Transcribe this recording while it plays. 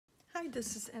Hi,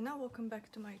 this is Anna. Welcome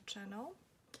back to my channel.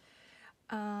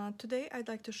 Today I'd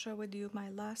like to share with you my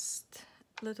last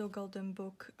little golden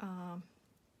book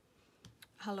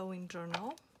Halloween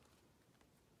journal.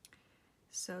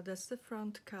 So that's the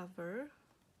front cover,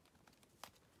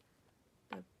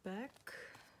 the back,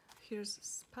 here's the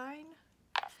spine.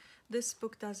 This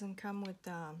book doesn't come with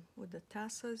the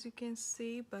tassel, as you can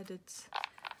see, but it's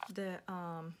the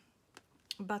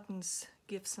buttons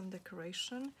give some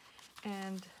decoration,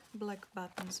 and black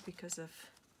buttons because of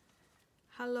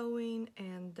Halloween,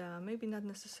 and maybe not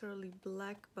necessarily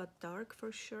black but dark for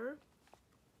sure,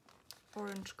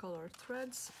 orange color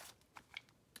threads.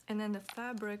 And then the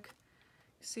fabric,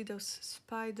 you see those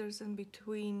spiders in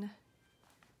between,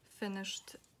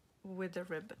 finished with a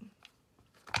ribbon.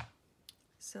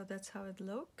 So that's how it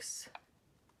looks.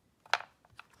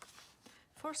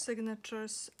 For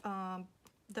signatures,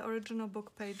 the original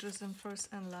book pages and first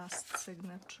and last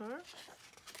signature.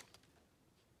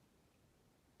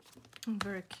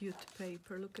 Very cute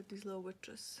paper. Look at these little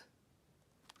witches.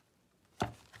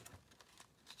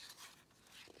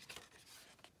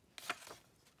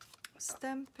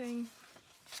 Stamping.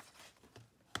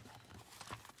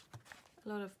 A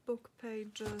lot of book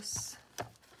pages.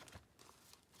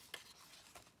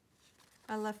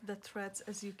 I left the threads,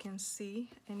 as you can see,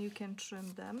 and you can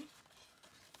trim them.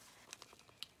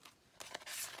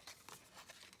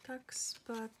 Tuck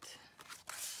spot.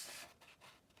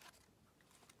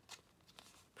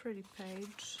 Pretty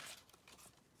page.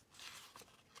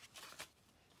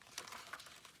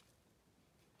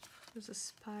 There's a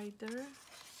spider.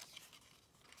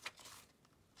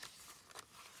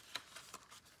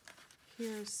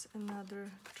 Here's another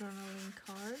journaling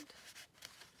card.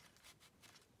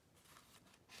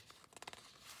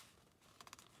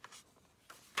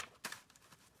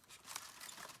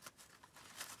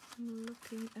 I'm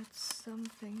looking at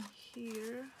something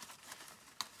here.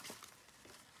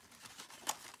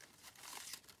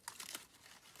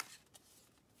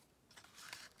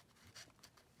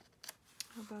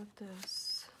 How about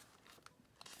this?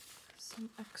 Some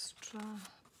extra,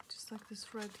 just like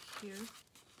this red here.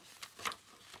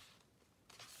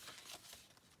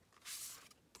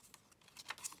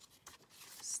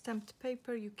 Stamped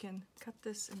paper, you can cut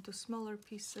this into smaller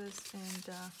pieces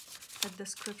and add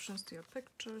descriptions to your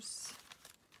pictures.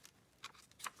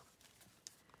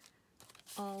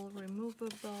 All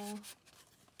removable,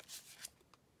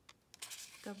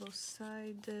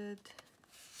 double-sided.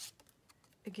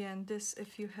 Again, this,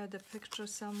 if you had a picture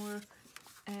somewhere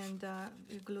and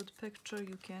you glued picture,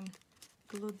 you can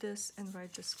glue this and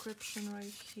write description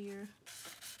right here.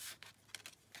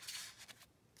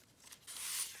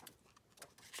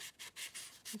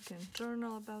 You can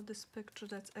journal about this picture.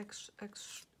 That's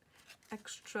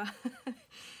extra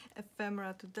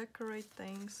ephemera to decorate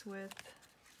things with.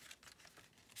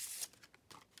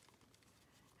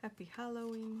 Happy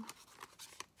Halloween.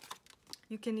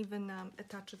 You can even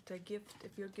attach it to a gift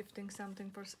if you're gifting something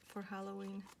for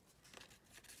Halloween.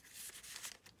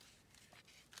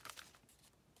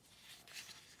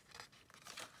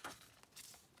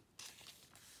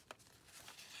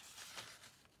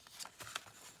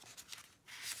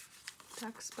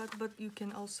 Tuck spot, but you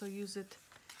can also use it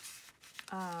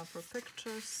for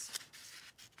pictures.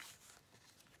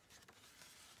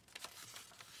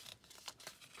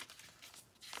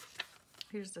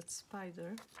 Here's that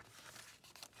spider.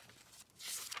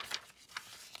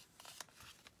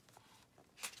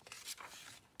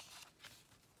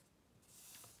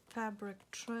 Fabric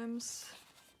trims.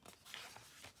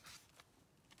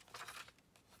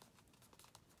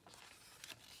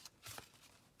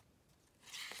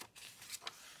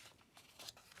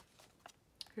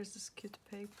 Here's this cute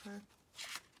paper.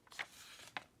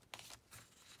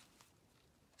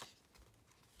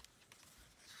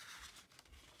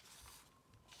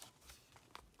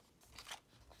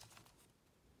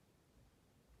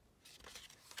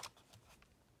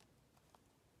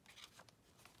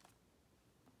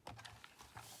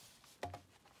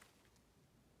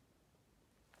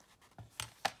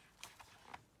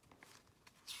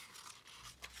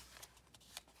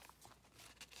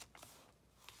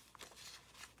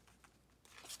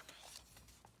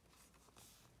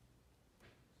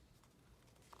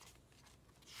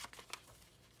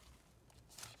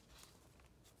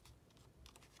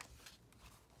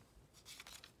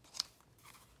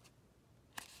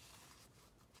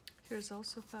 Here's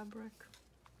also fabric.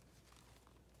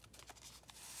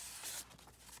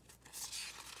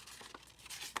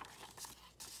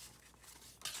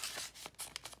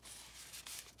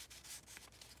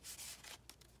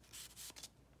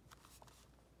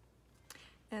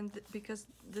 And because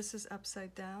this is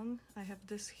upside down, I have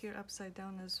this here upside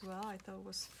down as well. I thought it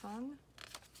was fun.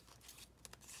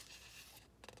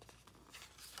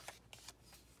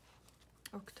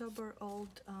 October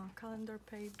old calendar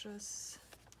pages.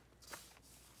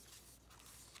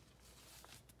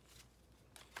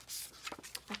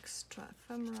 Extra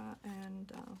ephemera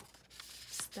and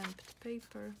stamped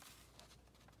paper.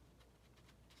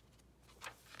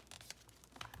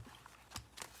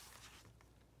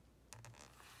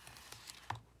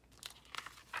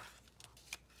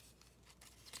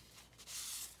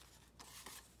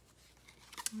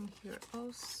 And here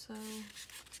also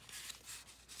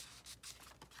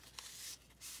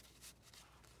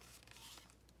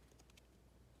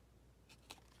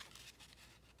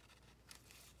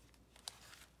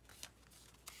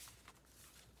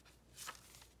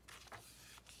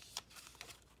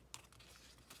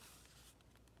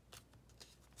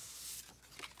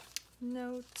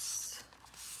notes.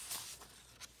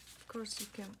 Of course,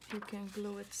 you can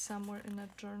glue it somewhere in a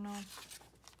journal,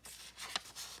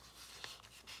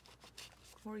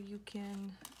 or you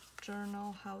can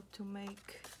journal how to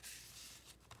make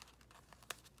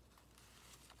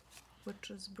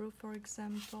witch's brew, for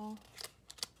example.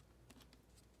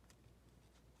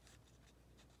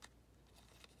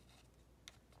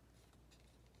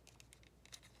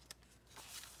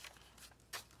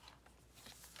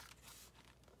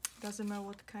 Doesn't matter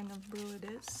what kind of brew it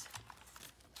is.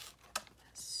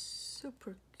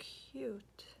 Super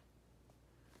cute.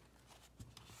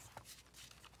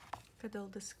 Look at all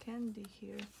this candy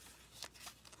here.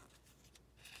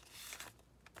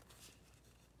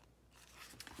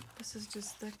 This is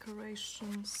just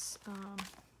decorations.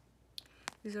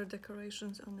 These are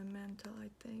decorations on the mantle, I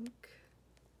think.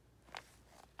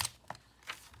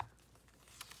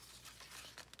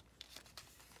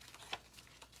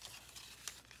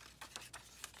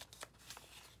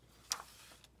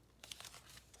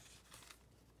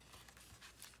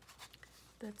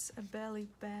 That's a belly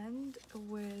band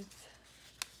with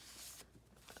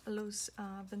a loose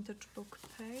vintage book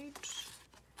page,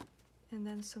 and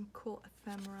then some cool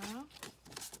ephemera.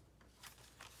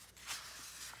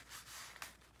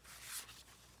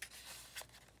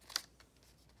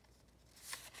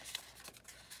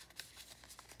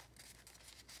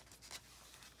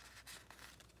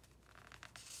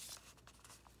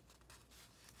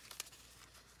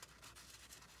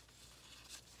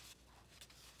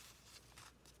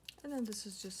 And then this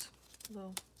is just a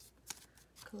little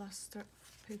cluster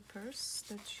of papers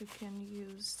that you can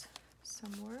use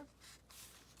somewhere.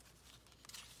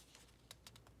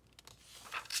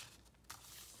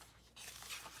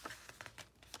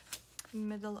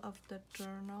 Middle of the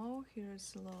journal,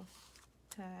 here's a little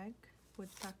tag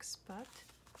with tack spot.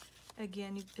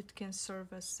 Again, it can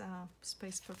serve as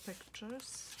space for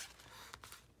pictures.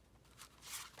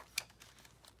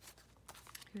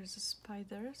 Here's a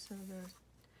spider, so there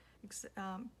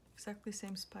exactly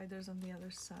same spiders on the other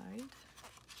side,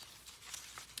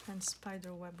 and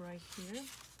spider web right here.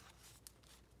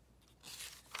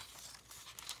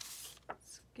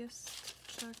 It's guest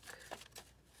check.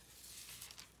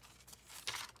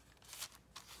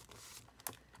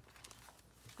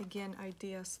 Again,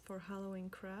 ideas for Halloween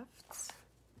crafts.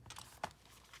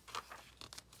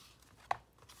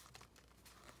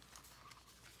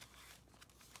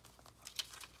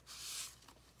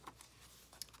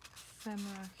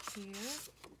 Ephemera here.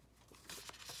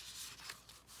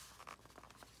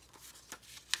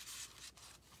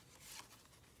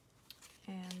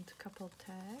 And a couple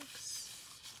tags.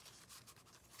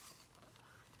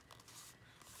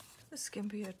 This can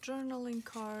be a journaling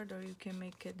card, or you can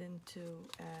make it into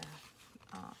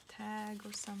a tag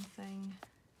or something.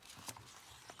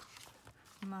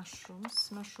 Mushrooms,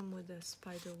 mushroom with a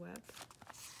spider web.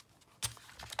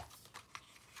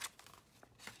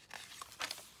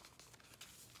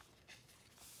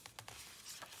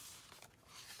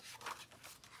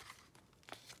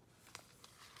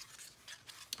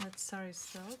 That's sari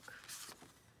silk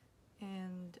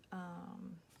and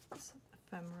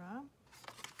ephemera.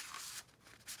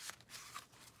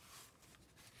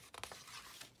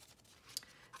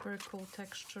 Very cool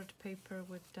textured paper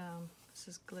with this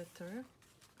is glitter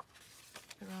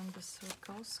around the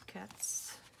circles,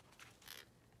 cats.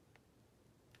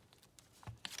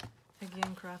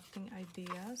 Again, crafting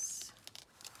ideas.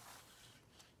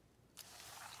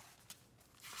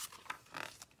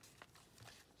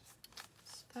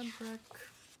 Fabric.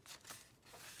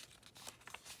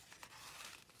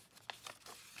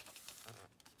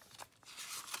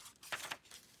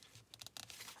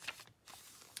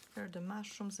 Here are the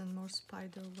mushrooms and more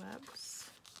spider webs.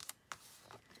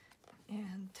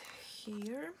 And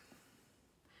here,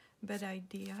 bad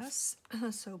ideas,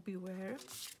 so beware.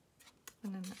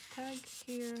 And then a tag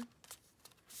here,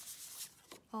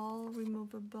 all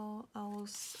removable,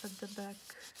 owls at the back,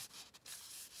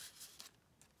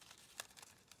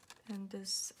 and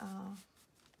this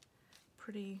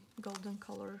pretty golden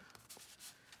color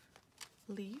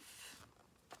leaf.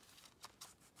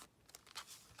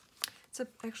 It's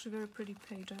actually a very pretty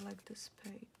page. I like this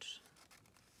page.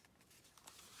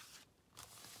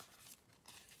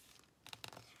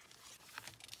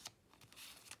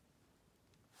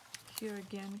 Here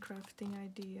again, crafting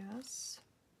ideas.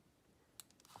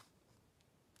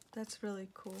 That's really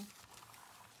cool.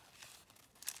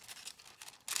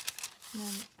 And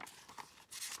then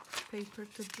paper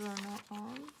to journal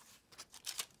on.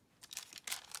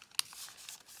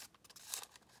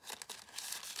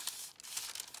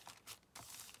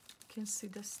 You can see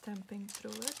the stamping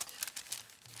through it.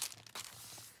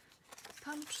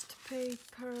 Punched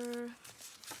paper.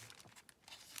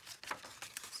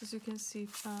 So as you can see,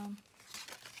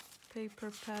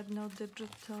 paper pad, no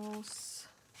digitals.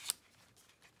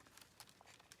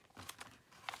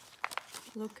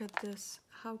 Look at this.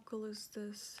 How cool is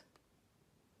this?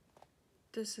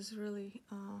 This is really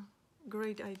a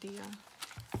great idea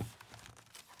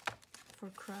for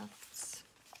crafts.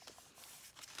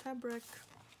 Fabric.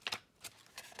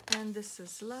 And this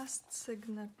is last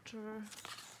signature.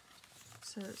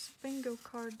 So it's bingo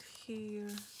card here.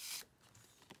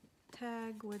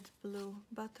 Tag with blue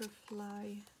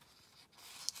butterfly.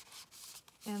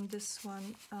 And this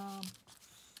one,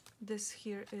 this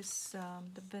here is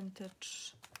the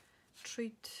vintage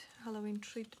Halloween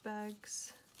treat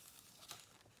bags.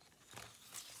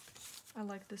 I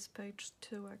like this page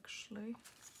too, actually.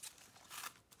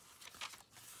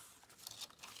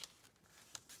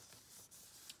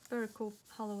 Very cool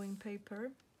Halloween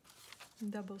paper,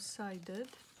 double-sided.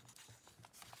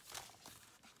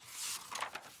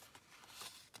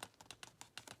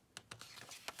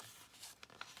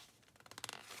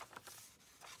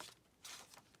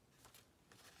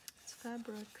 It's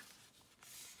fabric.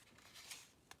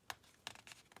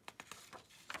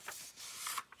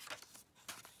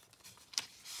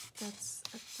 That's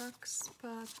a tuck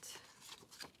spot.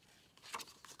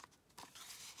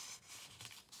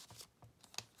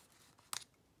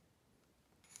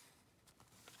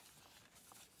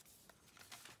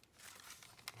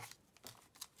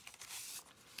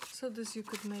 So this you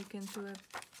could make into a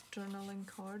journaling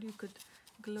card. You could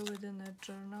glue it in a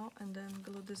journal and then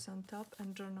glue this on top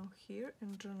and journal here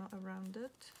and journal around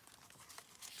it.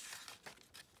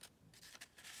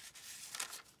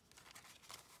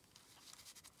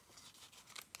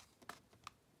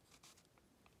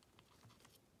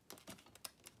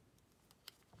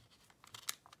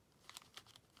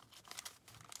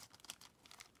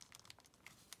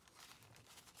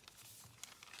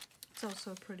 It's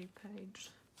also a pretty page.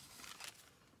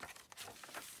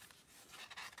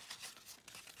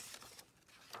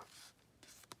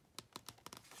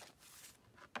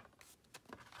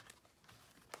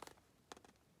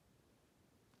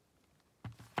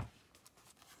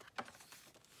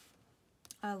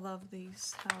 I love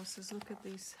these houses. Look at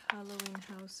these Halloween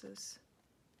houses.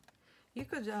 You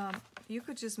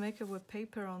could just make it with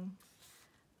paper on,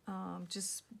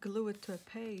 just glue it to a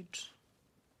page.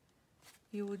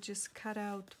 You would just cut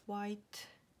out white,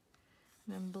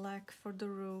 and then black for the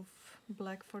roof,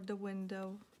 black for the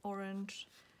window, orange.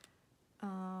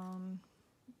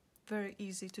 Very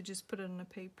easy to just put it on a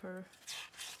paper,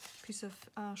 piece of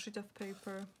sheet of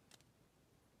paper.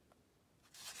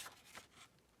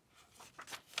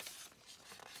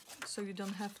 So you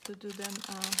don't have to do them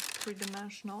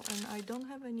three-dimensional. And I don't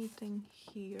have anything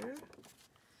here.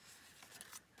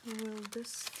 Will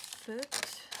this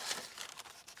fit?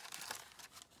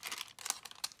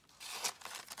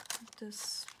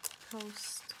 This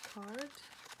postcard.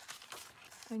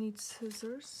 I need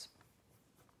scissors.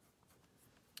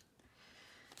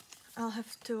 I'll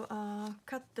have to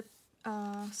cut the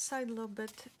side a little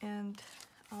bit and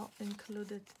I'll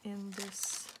include it in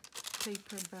this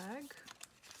paper bag.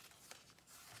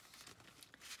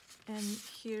 And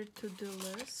here to-do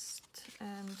list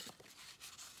and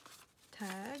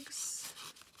tags.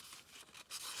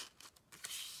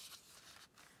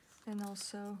 And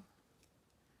also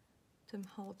Tim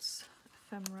Holtz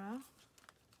ephemera.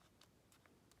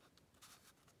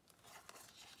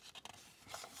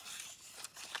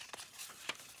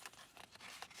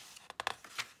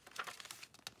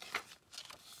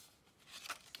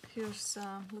 Here's,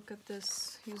 look at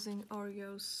this, using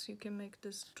Oreos, you can make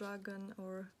this dragon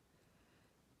or,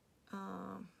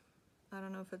 I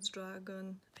don't know if it's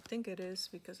dragon, I think it is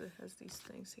because it has these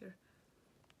things here.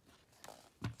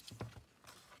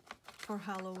 for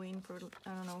Halloween, for, I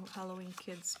don't know, Halloween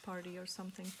kids party or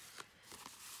something.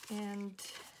 And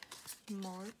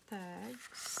more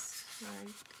tags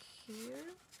right here.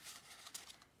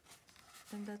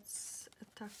 And that's a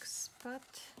tuck spot.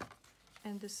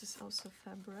 And this is also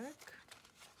fabric.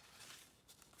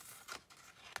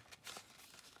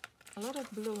 A lot of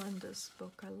blue in this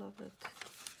book, I love it.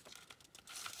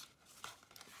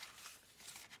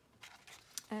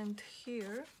 And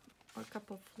here are a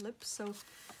couple of flips, so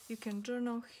you can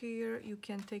journal here, you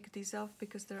can take these off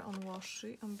because they're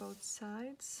unwashy on both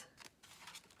sides.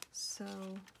 So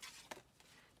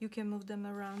you can move them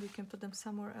around, you can put them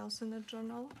somewhere else in the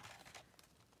journal.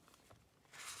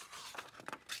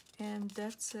 And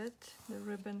that's it, the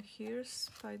ribbon here,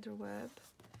 spider web.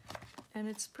 And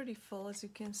it's pretty full, as you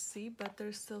can see, but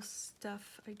there's still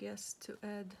stuff, I guess, to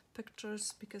add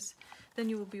pictures, because then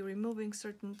you will be removing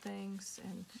certain things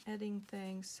and adding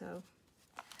things, so,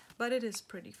 but it is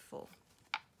pretty full.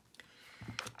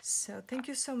 So thank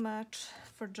you so much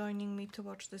for joining me to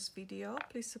watch this video.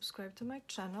 Please subscribe to my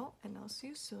channel, and I'll see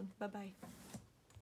you soon. Bye bye.